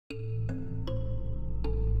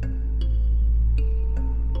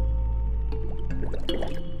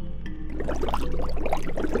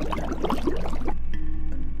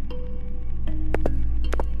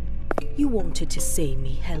wanted to see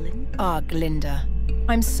me, Helen? Ah, Glinda.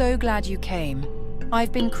 I'm so glad you came.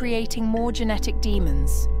 I've been creating more genetic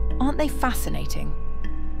demons. Aren't they fascinating?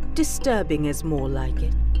 Disturbing is more like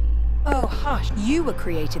it. Oh, hush. You were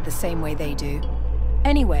created the same way they do.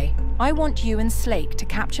 Anyway, I want you and Slake to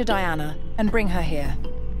capture Diana and bring her here.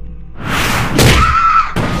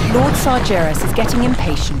 Lord Sargaras is getting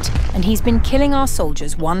impatient, and he's been killing our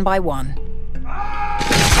soldiers one by one.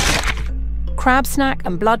 Crabsnack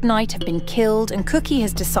and Blood Knight have been killed, and Cookie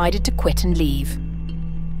has decided to quit and leave.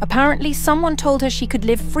 Apparently, someone told her she could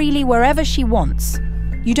live freely wherever she wants.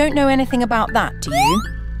 You don't know anything about that, do you?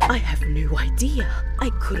 I have no idea. I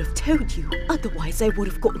could have told you, otherwise I would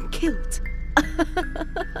have gotten killed.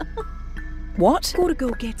 What? Gotta go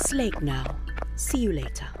get Slake now. See you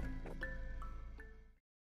later.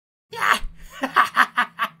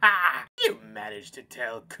 You managed to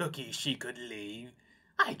tell Cookie she could leave.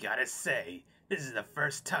 I gotta say, this is the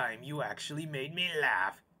first time you actually made me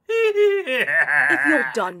laugh. If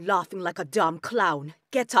you're done laughing like a dumb clown,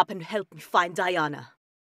 get up and help me find Diana.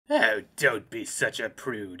 Oh, don't be such a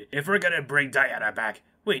prude. If we're gonna bring Diana back,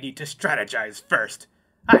 we need to strategize first.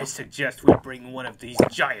 I suggest we bring one of these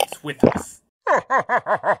giants with us.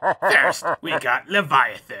 First, we got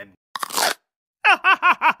Leviathan.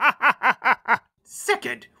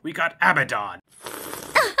 Second, we got Abaddon.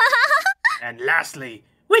 And lastly,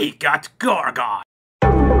 we got Gorgon.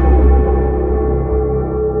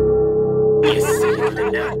 You see,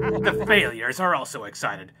 Glinda, the failures are also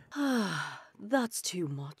excited. That's too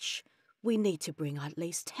much. We need to bring at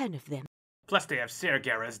least 10 of them. Plus they have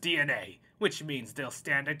Sargaras' DNA, which means they'll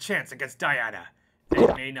stand a chance against Diana. They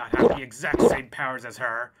may not have the exact same powers as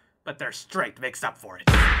her, but their strength makes up for it.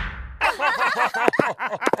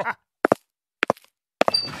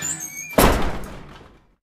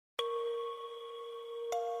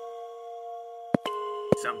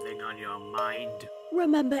 Something on your mind?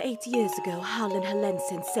 Remember 8 years ago, Hal and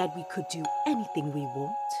Helensen said we could do anything we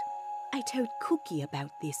want? I told Cookie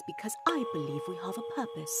about this because I believe we have a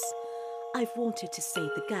purpose. I've wanted to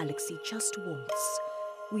save the galaxy just once.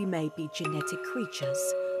 We may be genetic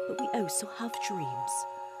creatures, but we also have dreams.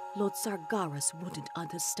 Lord Sargaras wouldn't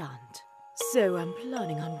understand. So I'm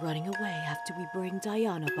planning on running away after we bring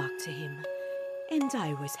Diana back to him. And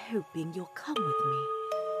I was hoping you'll come with me.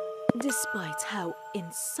 Despite how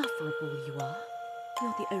insufferable you are,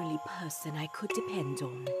 you're the only person I could depend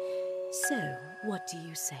on. So, what do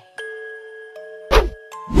you say?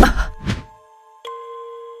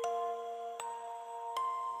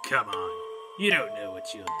 Come on, you don't know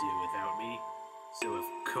what you'll do without me, so of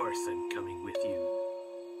course I'm coming with you.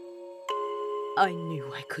 I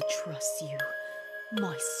knew I could trust you,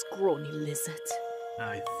 my scrawny lizard.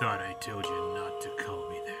 I thought I told you not to call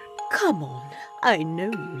me that. Come on, I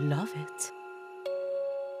know you love it.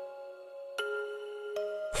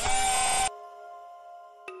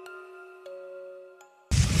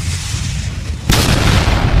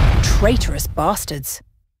 Traitorous bastards.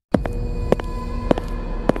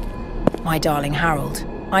 My darling Harold,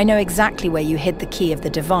 I know exactly where you hid the key of the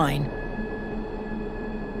divine.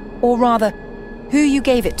 Or rather, who you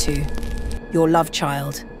gave it to. Your love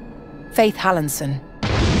child, Faith Hallinson.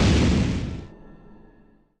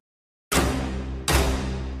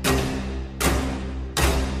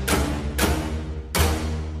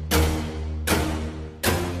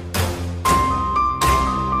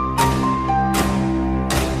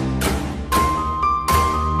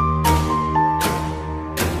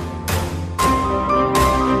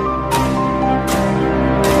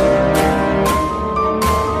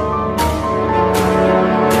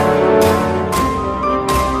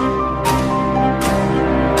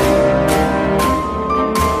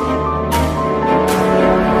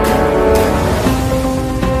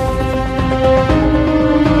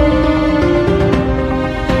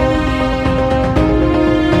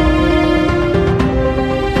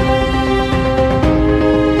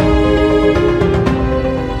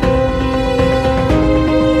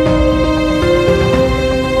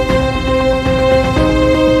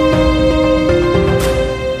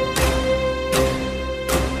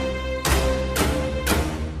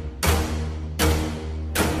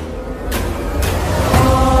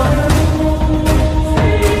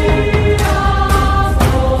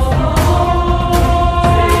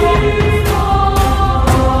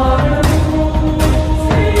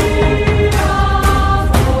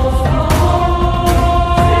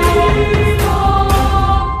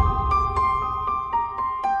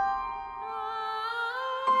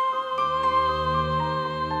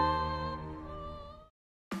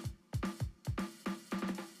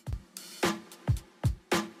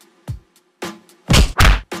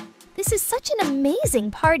 such an amazing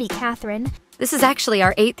party, Catherine. This is actually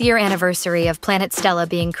our 8th year anniversary of Planet Stella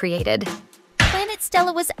being created. Planet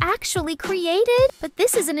Stella was actually created? But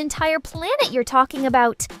this is an entire planet you're talking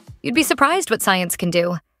about. You'd be surprised what science can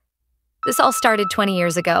do. This all started 20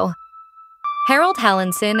 years ago. Harold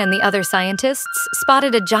Hallinson and the other scientists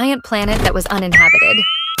spotted a giant planet that was uninhabited.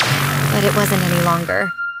 But it wasn't any longer,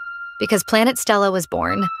 because Planet Stella was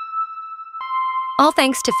born. All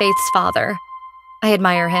thanks to Faith's father. I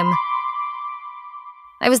admire him.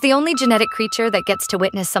 I was the only genetic creature that gets to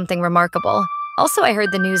witness something remarkable. Also, I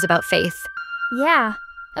heard the news about Faith. Yeah,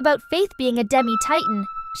 about Faith being a demi-titan.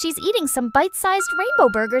 She's eating some bite-sized rainbow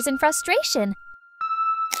burgers in frustration.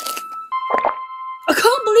 I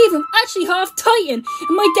can't believe I'm actually half Titan,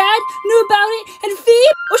 and my dad knew about it, and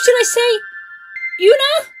Faith, or should I say,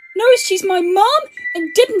 Una, knows she's my mom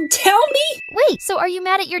and didn't tell me? Wait, so are you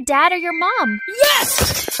mad at your dad or your mom?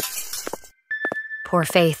 Yes! Poor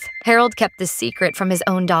Faith. Harold kept this secret from his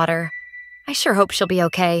own daughter. I sure hope she'll be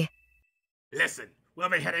okay. Listen, we'll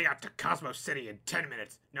be heading out to Cosmos City in 10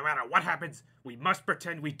 minutes. No matter what happens, we must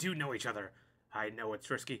pretend we do know each other. I know it's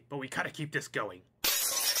risky, but we gotta keep this going.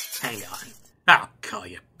 Hang on. I'll call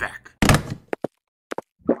you back.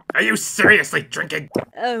 Are you seriously drinking?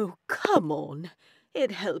 Oh, come on.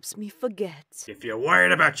 It helps me forget. If you're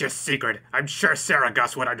worried about your secret, I'm sure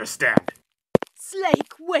Sargaras would understand.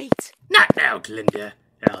 Slake, wait! Not now, Glinda.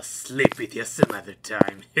 I'll sleep with you some other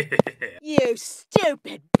time. You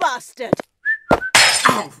stupid bastard!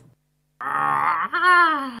 Oh!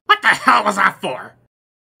 What the hell was that for?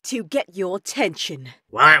 To get your attention.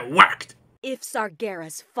 Well, it worked. If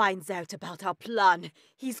Sargaras finds out about our plan,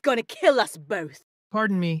 he's gonna kill us both.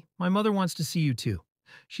 Pardon me, my mother wants to see you too.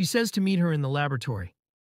 She says to meet her in the laboratory.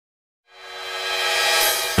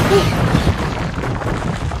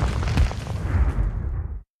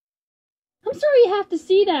 I'm sorry you have to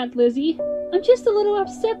see that, Lizzie. I'm just a little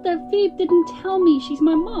upset that Faith didn't tell me she's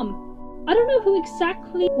my mom. I don't know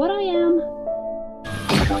what I am.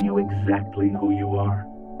 I'll tell you exactly who you are.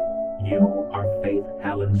 You are Faith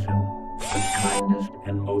Hallinson, the kindest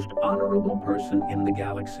and most honorable person in the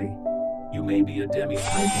galaxy. You may be a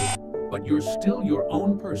demi-titan, but you're still your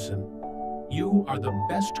own person. You are the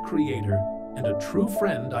best creator and a true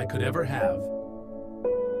friend I could ever have.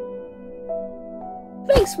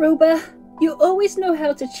 Thanks, Roba. You always know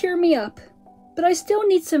how to cheer me up. But I still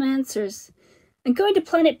need some answers. I'm going to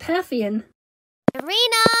Planet Pathian.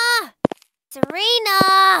 Serena!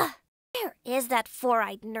 Serena! Where is that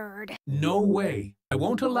four-eyed nerd? No way. I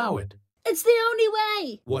won't allow it. It's the only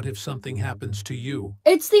way! What if something happens to you?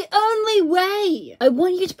 It's the only way! I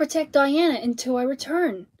want you to protect Diana until I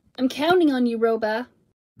return. I'm counting on you, Roba.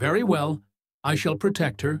 Very well. I shall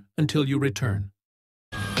protect her until you return.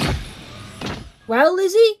 Well,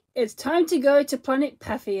 Lizzie, it's time to go to Planet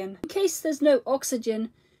Pathian. In case there's no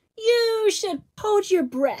oxygen, you should hold your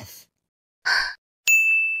breath.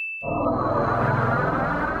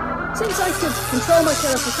 Since I could control my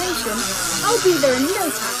teleportation, I'll be there in no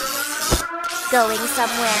time. Going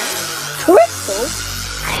somewhere? Crystals?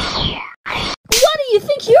 What do you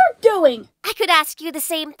think you're doing? I could ask you the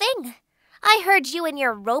same thing. I heard you and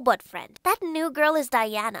your robot friend, that new girl is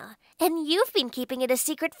Diana, and you've been keeping it a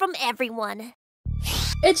secret from everyone.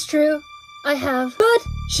 It's true. I have. But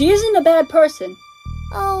she isn't a bad person.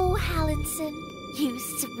 Oh, Hallinson, you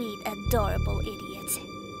sweet, adorable idiot.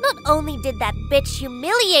 Not only did that bitch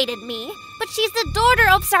humiliated me, but she's the daughter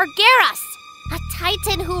of Sargaras, a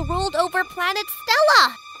titan who ruled over Planet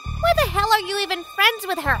Stella. Why the hell are you even friends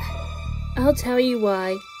with her? I'll tell you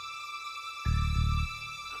why.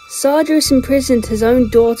 Sargaras imprisoned his own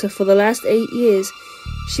daughter for the last 8 years.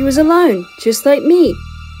 She was alone, just like me.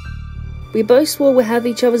 We both swore we'd have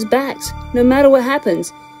each other's backs, no matter what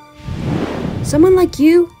happens. Someone like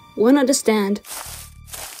you won't understand.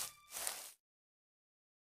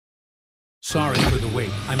 Sorry for the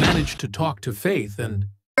wait. I managed to talk to Faith and...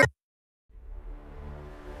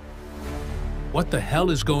 What the hell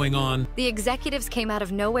is going on? The executives came out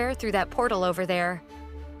of nowhere through that portal over there.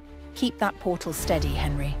 Keep that portal steady,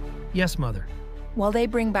 Henry. Yes, Mother. While they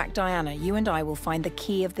bring back Diana, you and I will find the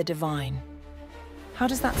key of the divine. How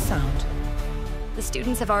does that sound? The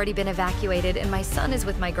students have already been evacuated, and my son is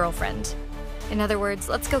with my girlfriend. In other words,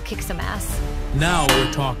 let's go kick some ass. Now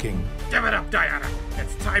we're talking. Give it up, Diana.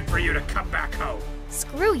 It's time for you to come back home.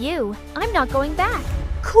 Screw you. I'm not going back.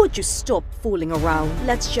 Could you stop fooling around?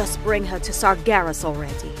 Let's just bring her to Sargaras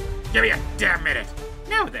already. Give me a damn minute.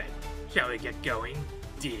 Now then, shall we get going,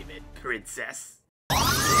 demon princess?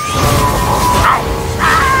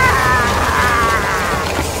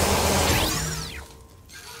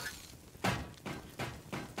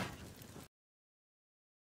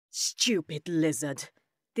 stupid lizard.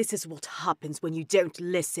 This is what happens when you don't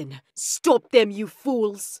listen. Stop them, you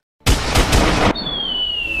fools!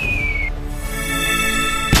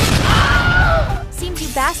 Seems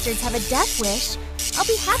you bastards have a death wish. I'll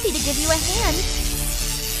be happy to give you a hand.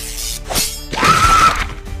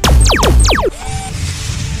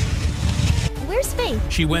 Where's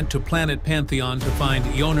Faith? She went to Planet Pantheon to find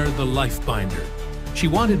Yoner the Lifebinder. She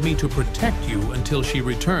wanted me to protect you until she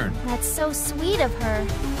returned. That's so sweet of her.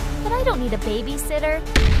 But I don't need a babysitter.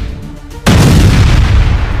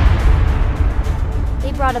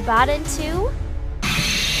 They brought a bat in too?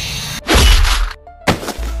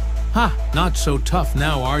 Ha! Not so tough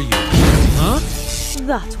now, are you? Huh?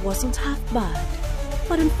 That wasn't half bad.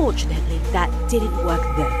 But unfortunately, that didn't work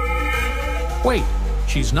then. Wait,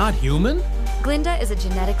 she's not human? Glinda is a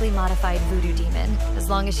genetically modified voodoo demon.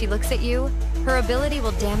 As long as she looks at you, her ability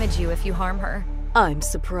will damage you if you harm her. I'm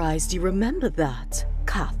surprised you remember that,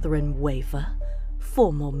 Catherine Waver,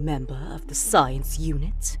 former member of the science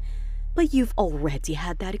unit. But you've already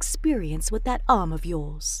had that experience with that arm of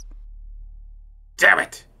yours. Damn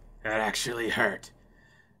it! That actually hurt.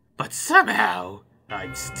 But somehow,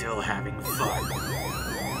 I'm still having fun.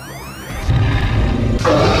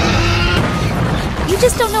 You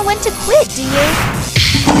just don't know when to quit, do you?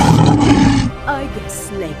 I guess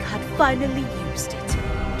Slake had finally used it.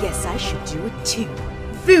 Guess I should do it too.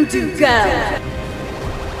 Voodoo Girl!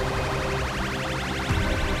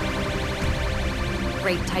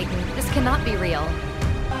 Great Titan, this cannot be real.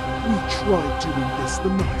 We tried doing this the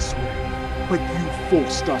nice way, but you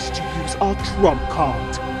forced us to use our trump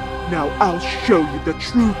card. Now I'll show you the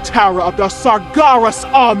true terror of the Sargaras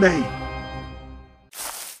Army!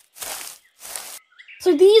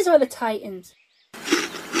 So these are the Titans.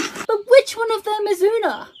 But which one of them is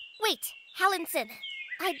Una? Wait, Hallinson.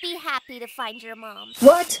 I'd be happy to find your mom.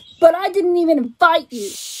 What? But I didn't even invite you.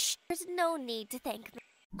 Shh. There's no need to thank me.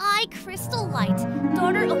 I, Crystal Light,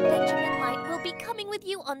 daughter of Benjamin Light, will be coming with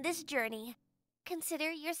you on this journey. Consider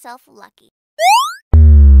yourself lucky.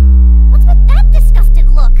 What's with that disgusted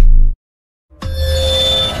look?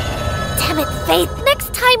 Damn it, Faith!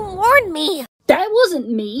 Next time, warn me! That wasn't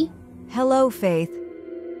me. Hello, Faith.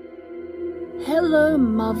 Hello,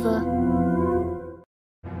 Mother.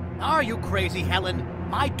 Are you crazy, Helen?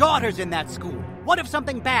 My daughter's in that school. What if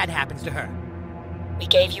something bad happens to her? We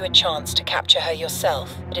gave you a chance to capture her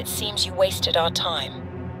yourself, but it seems you wasted our time.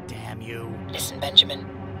 Damn you. Listen, Benjamin.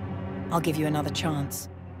 I'll give you another chance.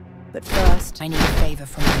 But first, I need a favor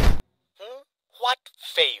from you. What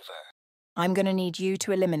favor? I'm gonna need you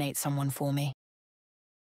to eliminate someone for me.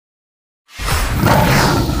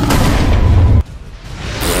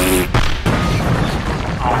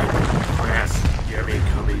 I'm impressed. You're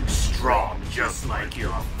becoming strong, just like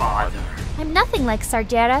your father. I'm nothing like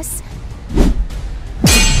Sargeras.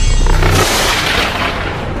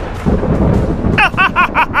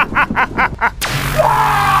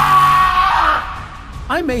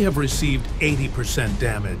 I may have received 80%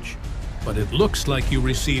 damage, but it looks like you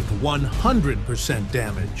received 100%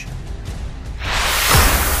 damage.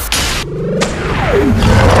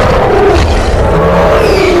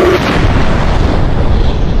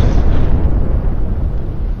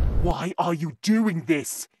 Why are you doing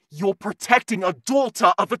this? You're protecting a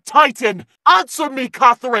daughter of a Titan! Answer me,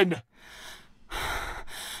 Catherine!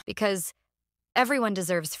 Because everyone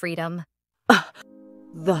deserves freedom.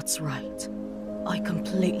 That's right. I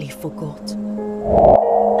completely forgot.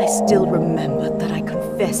 I still remember that I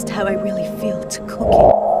confessed how I really feel to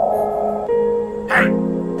Cookie. Hey,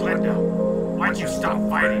 Glinda, why'd you stop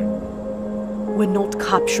fighting? We're not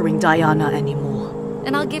capturing Diana anymore.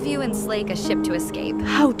 And I'll give you and Slake a ship to escape.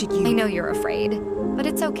 How did you— I know you're afraid, but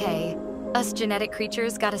it's okay. Us genetic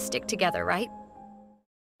creatures gotta stick together, right?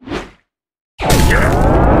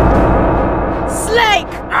 Slake!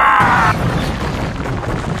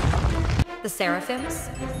 The Seraphims?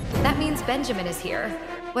 That means Benjamin is here.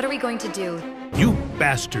 What are we going to do? You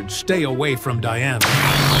bastards stay away from Diana.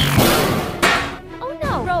 Oh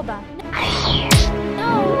no, Roba.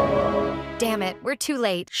 No. Damn it, we're too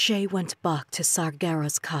late. Shay went back to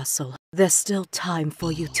Sargeras Castle. There's still time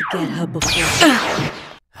for you to get her before—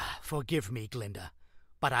 Forgive me, Glinda,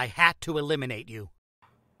 but I had to eliminate you.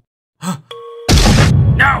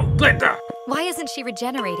 No, Glinda! Why isn't she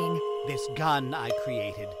regenerating? This gun I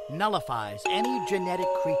created nullifies any genetic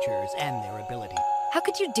creatures and their ability. How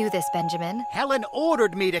could you do this, Benjamin? Helen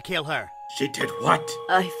ordered me to kill her. She did what?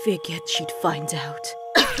 I figured she'd find out.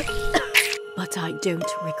 But I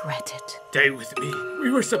don't regret it. Stay with me.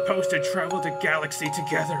 We were supposed to travel the galaxy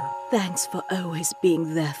together. Thanks for always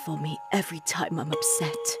being there for me every time I'm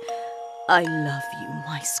upset. I love you,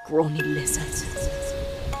 my scrawny lizard.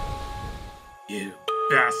 You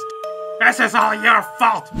best. This is all your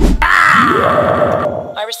fault!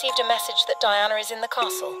 I received a message that Diana is in the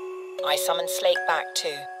castle. I summoned Slate back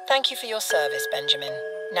too. Thank you for your service, Benjamin.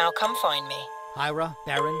 Now come find me. Ira,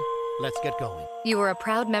 Baron, let's get going. You were a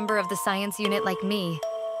proud member of the science unit like me.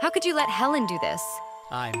 How could you let Helen do this?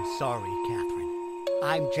 I'm sorry, Catherine.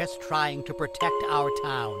 I'm just trying to protect our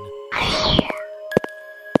town.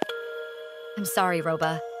 I'm sorry,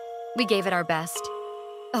 Roba. We gave it our best.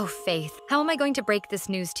 Oh, Faith, how am I going to break this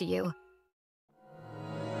news to you?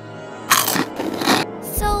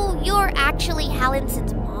 So, you're actually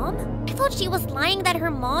Hallinson's mom? I thought she was lying that her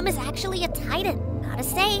mom is actually a Titan. Gotta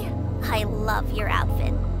say, I love your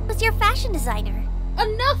outfit. Who's your fashion designer?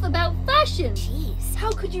 Enough about fashion! Jeez.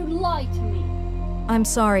 How could you lie to me? I'm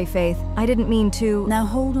sorry, Faith. I didn't mean to. Now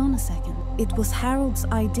hold on a second. It was Harold's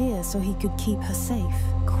idea so he could keep her safe.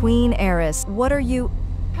 Queen Heiress, what are you...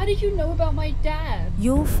 How did you know about my dad?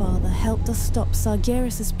 Your father helped us stop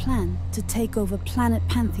Sargeras' plan to take over planet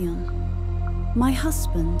Pantheon. My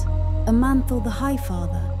husband, Amanthor the High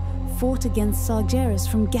Father, fought against Sargeras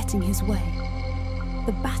from getting his way.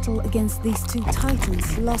 The battle against these two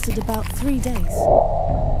titans lasted about 3 days.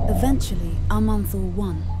 Eventually, Amanthor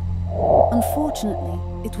won. Unfortunately,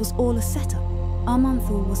 it was all a setup.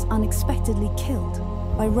 Amanthor was unexpectedly killed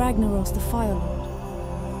by Ragnaros the Fire Lord.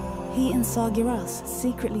 He and Sargeras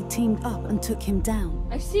secretly teamed up and took him down.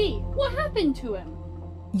 I see. What happened to him?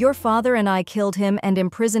 Your father and I killed him and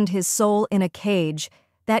imprisoned his soul in a cage.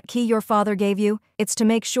 That key your father gave you, it's to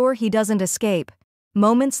make sure he doesn't escape.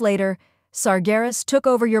 Moments later, Sargeras took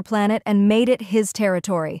over your planet and made it his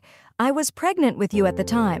territory. I was pregnant with you at the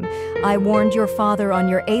time. I warned your father on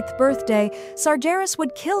your 8th birthday, Sargeras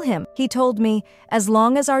would kill him. He told me, as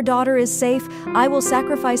long as our daughter is safe, I will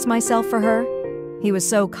sacrifice myself for her. He was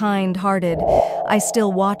so kind-hearted. I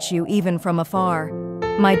still watch you, even from afar.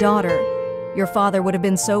 My daughter, your father would have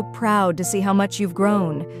been so proud to see how much you've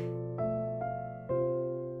grown.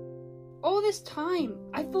 All this time,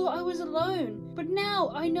 I thought I was alone, but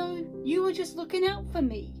now I know you were just looking out for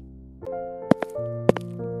me.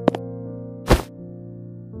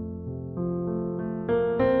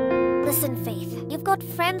 Listen, Faith, you've got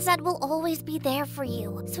friends that will always be there for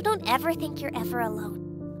you, so don't ever think you're ever alone.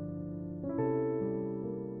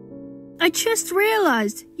 I just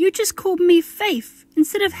realized you just called me Faith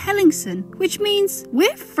instead of Hellingson, which means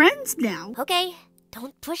we're friends now. Okay,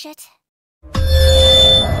 don't push it.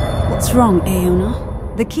 What's wrong,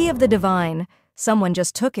 Aona? The key of the divine. Someone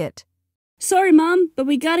just took it. Sorry, Mom, but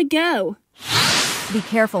we gotta go. Be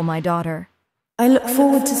careful, my daughter. I look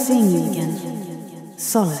forward to seeing you again.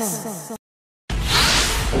 Solace.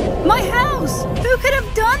 My house! Who could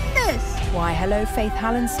have done this? Why, hello, Faith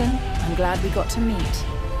Hallinson. I'm glad we got to meet.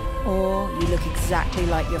 Or you look exactly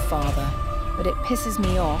like your father. But it pisses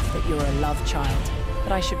me off that you're a love child.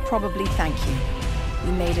 But I should probably thank you.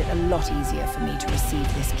 You made it a lot easier for me to receive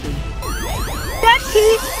this key. That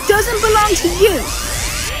key doesn't belong to you!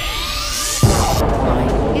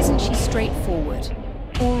 Why, isn't she straightforward?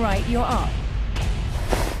 All right, you're up.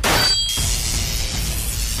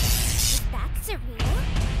 Is that Serena?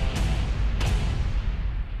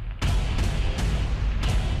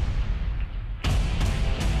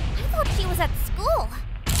 I thought she was at school.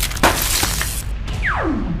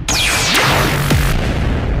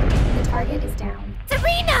 The target is down.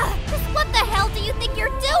 Serena! Just what the hell do you think you're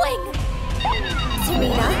doing?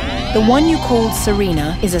 Serena? The one you called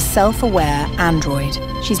Serena is a self-aware android.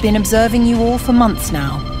 She's been observing you all for months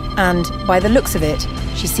now. And, by the looks of it,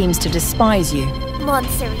 she seems to despise you. Come on,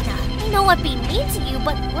 Serena. I know I've been mean to you,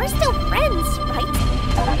 but we're still friends, right?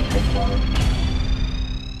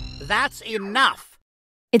 That's enough!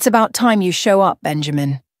 It's about time you show up,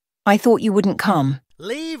 Benjamin. I thought you wouldn't come.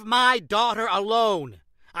 Leave my daughter alone!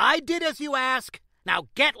 I did as you ask. Now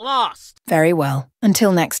get lost! Very well.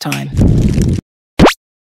 Until next time.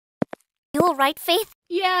 You alright, Faith?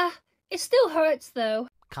 Yeah, it still hurts though.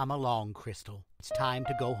 Come along, Crystal. It's time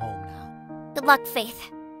to go home now. Good luck, Faith.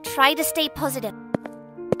 Try to stay positive.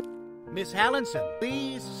 Miss Hallinson,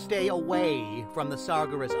 please stay away from the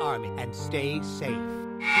Sargaras Army and stay safe.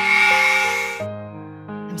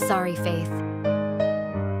 I'm sorry, Faith.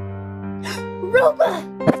 Roba!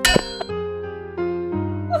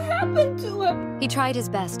 What happened to him? He tried his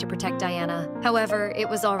best to protect Diana. However, it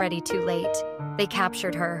was already too late. They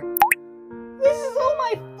captured her. This is all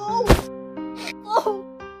my fault! Oh!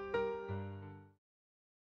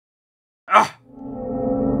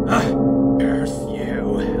 Curse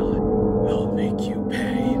you, Helen. I'll make you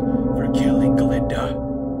pay for killing Glinda.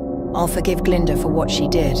 I'll forgive Glinda for what she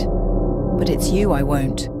did. But it's you I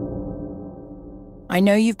won't. I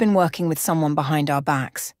know you've been working with someone behind our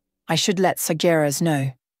backs. I should let Sargeras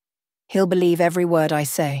know. He'll believe every word I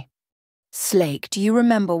say. Slake, do you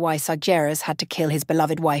remember why Sargeras had to kill his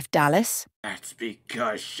beloved wife Dallas? That's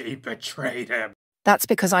because she betrayed him. That's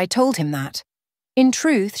because I told him that. In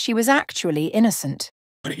truth, she was actually innocent.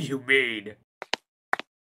 What do you mean?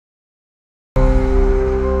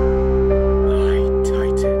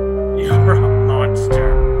 Titan, you're a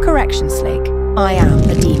monster. Correction, Slake. I am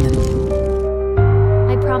a demon.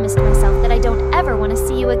 I promised myself that I don't ever want to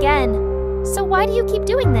see you again. So why do you keep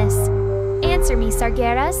doing this? Answer me,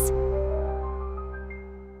 Sargeras.